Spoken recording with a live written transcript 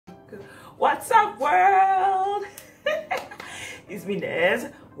What's up, world? It's me, Nez.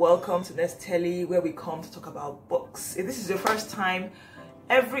 Welcome to Nez Telly, where we come to talk about books. If this is your first time,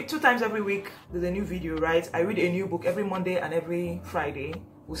 two times every week there's a new video, right? I read a new book every Monday and every Friday.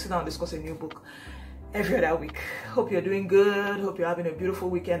 We'll sit down and discuss a new book every other week. Hope you're doing good. Hope you're having a beautiful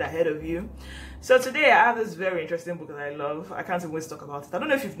weekend ahead of you. So today I have this very interesting book that I love. I can't even wait to talk about it. I don't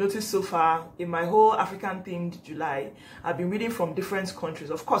know if you've noticed so far in my whole African themed July, I've been reading from different countries.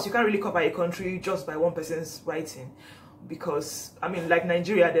 Of course, you can't really cover a country just by one person's writing, because I mean, like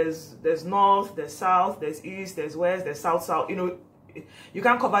Nigeria, there's north, there's south, there's east, there's west, there's south. You know, you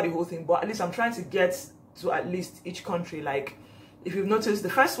can't cover the whole thing, but at least I'm trying to get to at least each country. Like, if you've noticed, the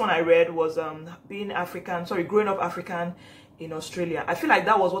first one I read was growing up African in Australia. I feel like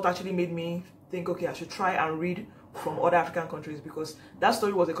that was what actually made me think, okay, I should try and read from other African countries, because that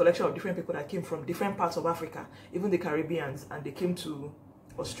story was a collection of different people that came from different parts of Africa, even the Caribbeans, and they came to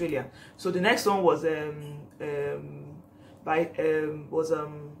Australia. So the next one was the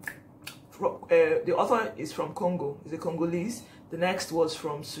author is from Congo, is a Congolese. The next was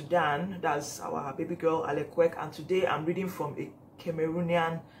from Sudan, that's our baby girl Alekwek, and today I'm reading from a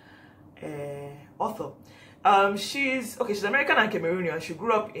Cameroonian author. She's American and Cameroonian. She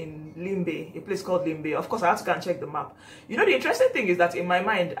grew up in Limbe, a place called Limbe. Of course, I have to go and check the map. You know, the interesting thing is that in my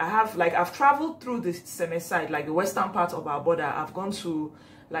mind, I've traveled through the Seme side, like the western part of our border. I've gone to,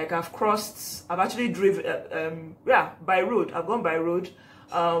 like, I've actually driven, by road. I've gone by road.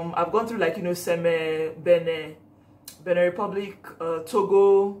 I've gone through, like, you know, Seme, Benin Republic,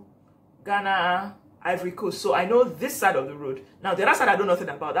 Togo, Ghana, Ivory Coast. So I know this side of the road. Now the other side I know nothing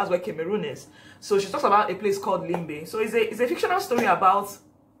about. That's where Cameroon is. So she talks about a place called Limbe. So it's a fictional story about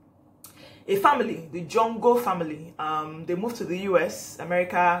a family, the Jongo family. They moved to the US,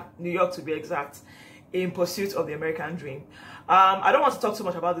 America, New York to be exact, in pursuit of the American dream. I don't want to talk too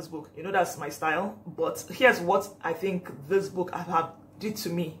much about this book. You know, that's my style. But here's what I think this book did to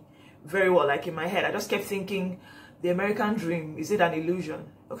me very well. Like, in my head, I just kept thinking, the American dream, is it an illusion?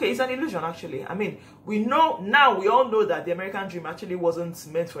 Okay, it's an illusion, actually. I mean, we all know that the American dream actually wasn't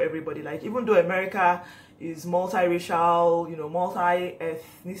meant for everybody. Like, even though America is multiracial, you know,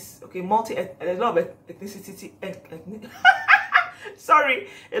 multi-ethnic, okay, there's a lot of ethnicity, sorry,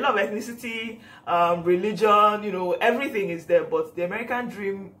 a lot of ethnicity, religion, you know, everything is there. But the American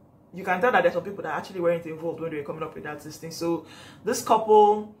dream, you can tell that there's some people that actually weren't involved when they were coming up with that system. So this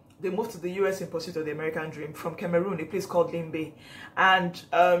couple, they moved to the US in pursuit of the American dream from Cameroon, a place called Limbe. And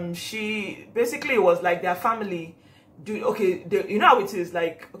she basically was like their family. You know how it is,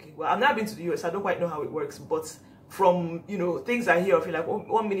 like, okay, well, I've never been to the US, I don't quite know how it works, but from, you know, things I hear, I feel like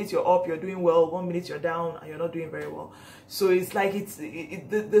one minute you're up, you're doing well, one minute you're down and you're not doing very well. So it's like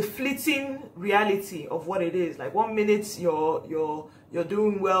the fleeting reality of what it is. Like, one minute you're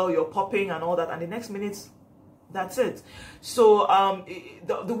doing well, you're popping and all that, and the next minute, that's it. So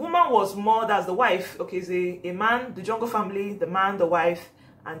the woman was more, that's the wife. Okay, it's a man, the Jongo family, the man, the wife,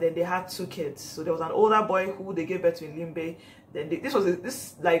 and then they had 2 kids. So there was an older boy who they gave birth to in Limbe. Then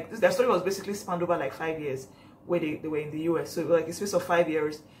their story was basically spanned over like 5 years, where they were in the US. So like a space of 5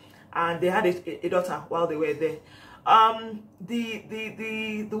 years, and they had a daughter while they were there.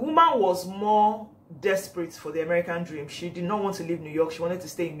 The woman was more desperate for the American dream. She did not want to leave New York. She wanted to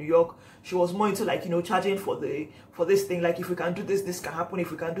stay in New York. She was more into, like, you know, charging for this thing, like, if we can do this, this can happen, if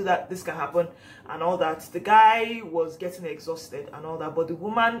we can do that, this can happen, and all that. The guy was getting exhausted and all that, but the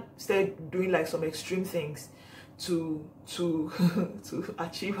woman started doing like some extreme things to to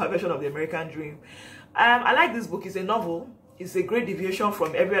achieve her version of the American dream. I like this book. It's a novel. It's a great deviation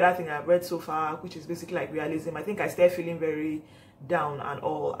from every other thing I've read so far, which is basically like realism. I think I started feeling very down and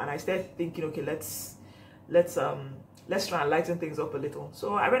all, and I started thinking, okay, let's try and lighten things up a little.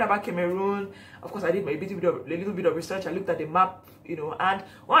 So I read about Cameroon. Of course, I did a little bit of research. I looked at the map, you know, and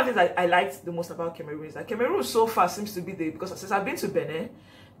one of the things I liked the most about Cameroon is that Cameroon so far seems to be because since I've been to Benin,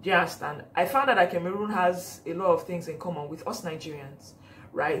 do you understand, I found out that Cameroon has a lot of things in common with us Nigerians,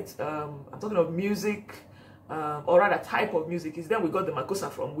 right? I'm talking of music, or rather type of music. It's there we got the makossa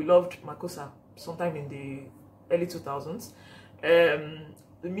from. We loved makossa sometime in the early 2000s.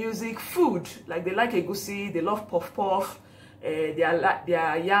 The music, food, like they like egusi, they love puff puff,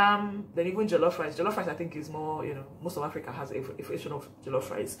 their yam, then even jollof rice. Jollof rice, I think, is more, you know, most of Africa has a version of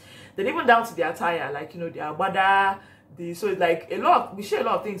jollof rice. Then even down to their attire, like, you know, their abada, so it's like we share a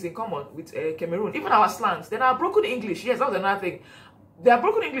lot of things in common with Cameroon. Even our slangs. Then our broken English, yes, that was another thing. Their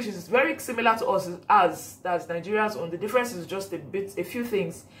broken English is very similar to us as Nigerians own. The difference is just a few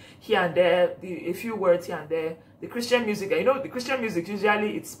things here and there, a few words here and there. The Christian music, you know, the Christian music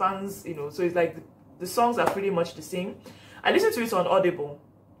usually it spans, you know, so it's like the songs are pretty much the same. I listened to it on Audible.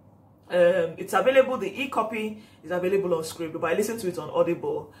 It's available, the e-copy is available on Scribd, but I listened to it on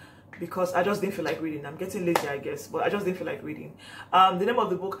Audible because I just didn't feel like reading. I'm getting lazy, I guess, but I just didn't feel like reading. The name of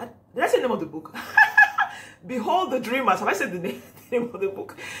the book, did I say the name of the book? Behold the Dreamers. Have I said the name of the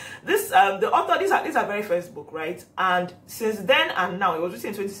book? This the author, this is her very first book, right? And since then and now, it was written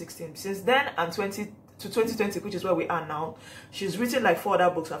in 2016. Since then and 2020, which is where we are now, she's written like 4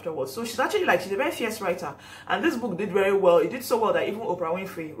 other books afterwards. So she's actually like, she's a very fierce writer, and this book did very well. It did so well that even Oprah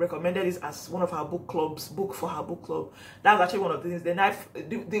Winfrey recommended it as one of her book for her book club. That was actually one of the things. Then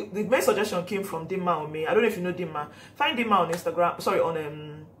the main suggestion came from Dimma Ome. I don't know if you know Dimma. Find Dimma on Instagram, sorry,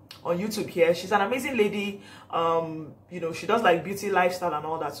 on YouTube here. She's an amazing lady. You know, she does like beauty, lifestyle and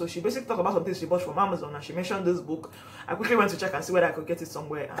all that. So she basically talked about some things she bought from Amazon, and she mentioned this book. I quickly went to check and see whether I could get it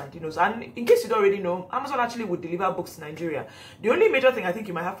somewhere. And you know, so, and in case you don't already know, Amazon actually would deliver books to Nigeria. The only major thing I think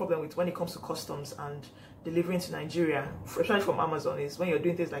you might have problem with when it comes to customs and delivering to Nigeria, especially from Amazon, is when you're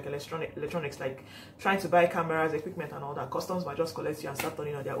doing things like electronics, like trying to buy cameras, equipment and all that. Customs might just collect you and start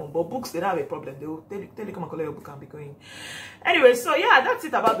turning on their own. But books, they don't have a problem. They'll come and collect your book and be going. Anyway, so yeah, that's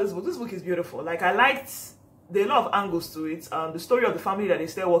it about this book. This book is beautiful. Like, I liked, there are a lot of angles to it. The story of the family that they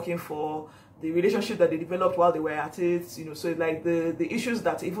still working for, the relationship that they developed while they were at it, you know, so like the issues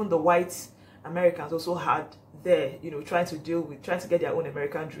that even the white Americans also had there, you know, trying to deal with, trying to get their own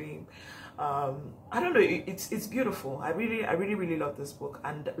American dream. I don't know, it's beautiful. I really love this book.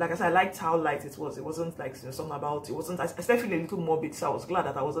 And like I said, I liked how light it was. It wasn't like, you know, something about, it wasn't, I started feeling a little morbid, so I was glad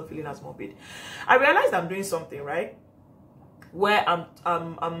that I wasn't feeling as morbid. I realized I'm doing something, right? Where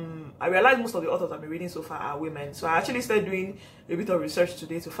I realized most of the authors I've been reading so far are women. So I actually started doing a bit of research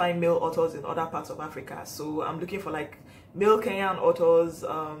today to find male authors in other parts of Africa. So I'm looking for like male Kenyan authors.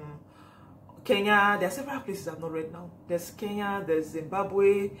 Kenya, there are several places I've not read now. There's Kenya, there's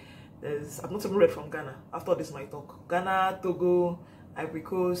Zimbabwe, I've not even read from Ghana. After this my talk, Ghana, Togo, Ivory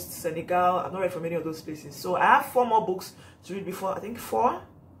Coast, Senegal. I've not read from any of those places. So I have 4 more books to read before, I think 4.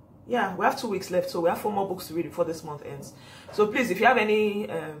 Yeah, we have 2 weeks left, so we have 4 more books to read before this month ends. So please, if you have any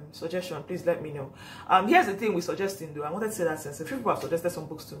suggestion, please let me know. Here's the thing with suggesting, though. I wanted to say that since a few people have suggested some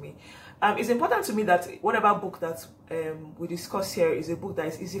books to me. It's important to me that whatever book that we discuss here is a book that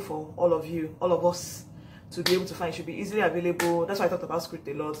is easy for all of you, all of us, to be able to find. It should be easily available. That's why I talked about Scribd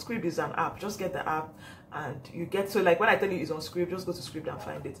a lot. Scribd is an app. Just get the app and you get, so like when I tell you it's on Scribd, just go to Scribd and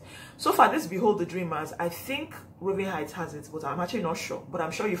find it. So far, this Behold the Dreamers, I think Roving Heights has it, but I'm actually not sure. But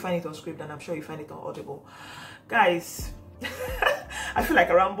I'm sure you find it on Scribd, and I'm sure you find it on Audible. Guys, I feel like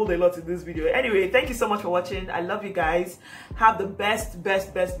I rambled a lot in this video. Anyway, thank you so much for watching. I love you guys. Have the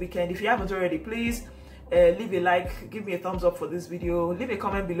best weekend. If you haven't already, please leave a like, give me a thumbs up for this video, leave a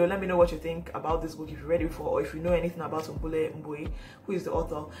comment below, let me know what you think about this book, if you read it before, or if you know anything about Imbolo Mbue, who is the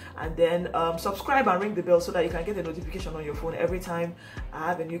author. And then subscribe and ring the bell so that you can get a notification on your phone every time I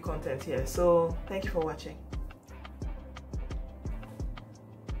have a new content here. So thank you for watching.